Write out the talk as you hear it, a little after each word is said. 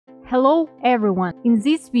Hello everyone! In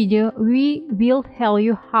this video we will tell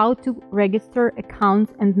you how to register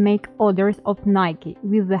accounts and make orders of Nike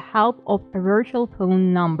with the help of a virtual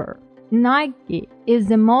phone number. Nike is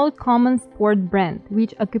the most common sport brand,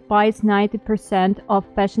 which occupies 90% of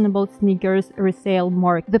fashionable sneakers resale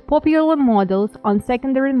market. The popular models on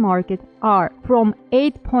secondary market are from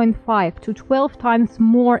 8.5 to 12 times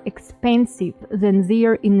more expensive than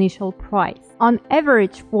their initial price. On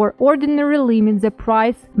average, for ordinary limits, the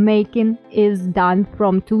price making is done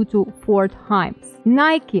from 2 to 4 times.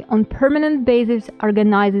 Nike on permanent basis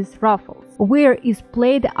organizes raffles, where is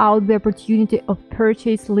played out the opportunity of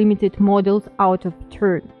purchase limited models out of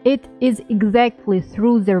turn. It is exactly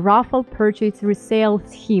through the raffle purchase resale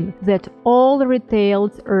scheme that all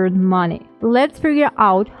retailers earn money. Let's figure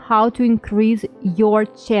out how to increase your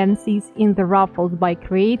chances in the raffles by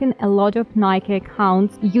creating a lot of Nike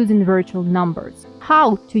accounts using virtual numbers.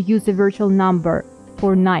 How to use a virtual number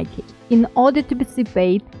for Nike? In order to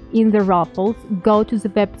participate in the raffles, go to the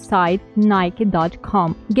website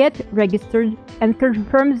nike.com, get registered and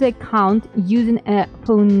confirm the account using a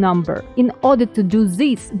phone number. In order to do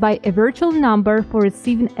this, buy a virtual number for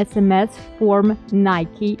receiving SMS from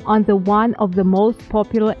Nike on the one of the most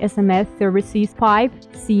popular SMS services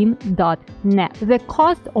 5sim.net. The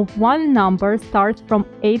cost of one number starts from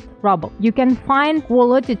 8 rubles. You can find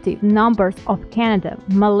qualitative numbers of Canada,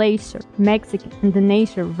 Malaysia, Mexico,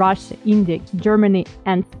 Indonesia, Russia, India, Germany,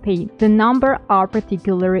 and Spain. The numbers are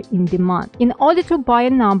particularly in demand. In order to buy a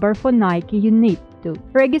number for Nike, you need to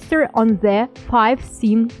register on the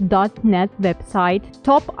 5sim.net website,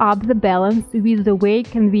 top up the balance with the way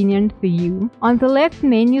convenient for you. On the left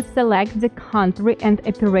menu, select the country and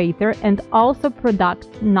operator and also product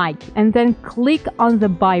Nike, and then click on the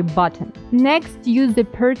buy button. Next, use the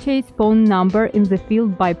purchase phone number in the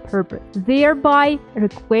field by purpose, thereby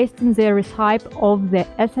requesting the receipt of the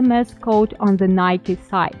SMS code on the Nike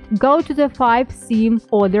site. Go to the 5sim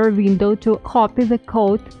order window to copy the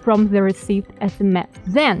code from the received SMS.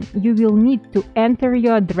 Then you will need to enter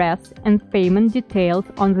your address and payment details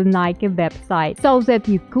on the Nike website so that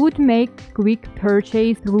you could make quick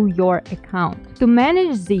purchase through your account. To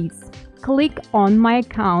manage this, click on My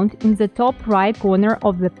Account in the top right corner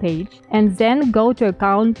of the page and then go to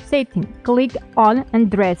Account Settings. Click on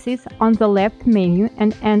Addresses on the left menu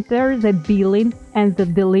and enter the billing and the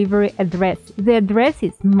delivery address. The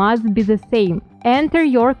addresses must be the same. Enter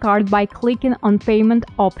your card by clicking on Payment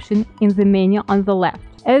option in the menu on the left.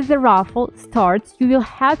 As the raffle starts, you will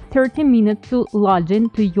have 30 minutes to log in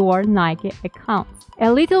to your Nike account.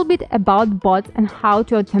 A little bit about bots and how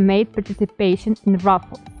to automate participation in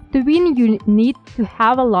raffles. To win, you need to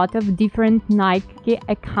have a lot of different Nike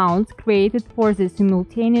accounts created for the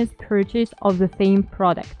simultaneous purchase of the same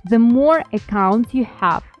product. The more accounts you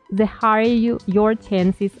have, the higher your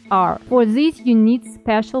chances are. For this, you need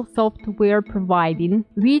special software providing,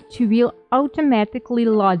 which will automatically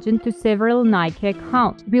log into several Nike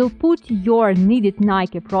accounts. We'll put your needed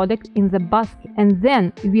Nike product in the basket and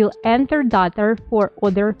then we'll enter data for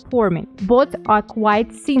order forming. Bots are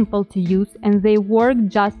quite simple to use and they work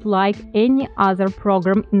just like any other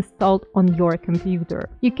program installed on your computer.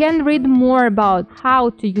 You can read more about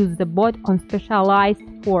how to use the bot on specialized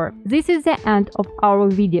forum. This is the end of our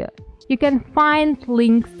video. You can find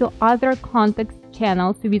links to other contact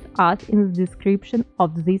channels with us in the description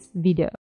of this video.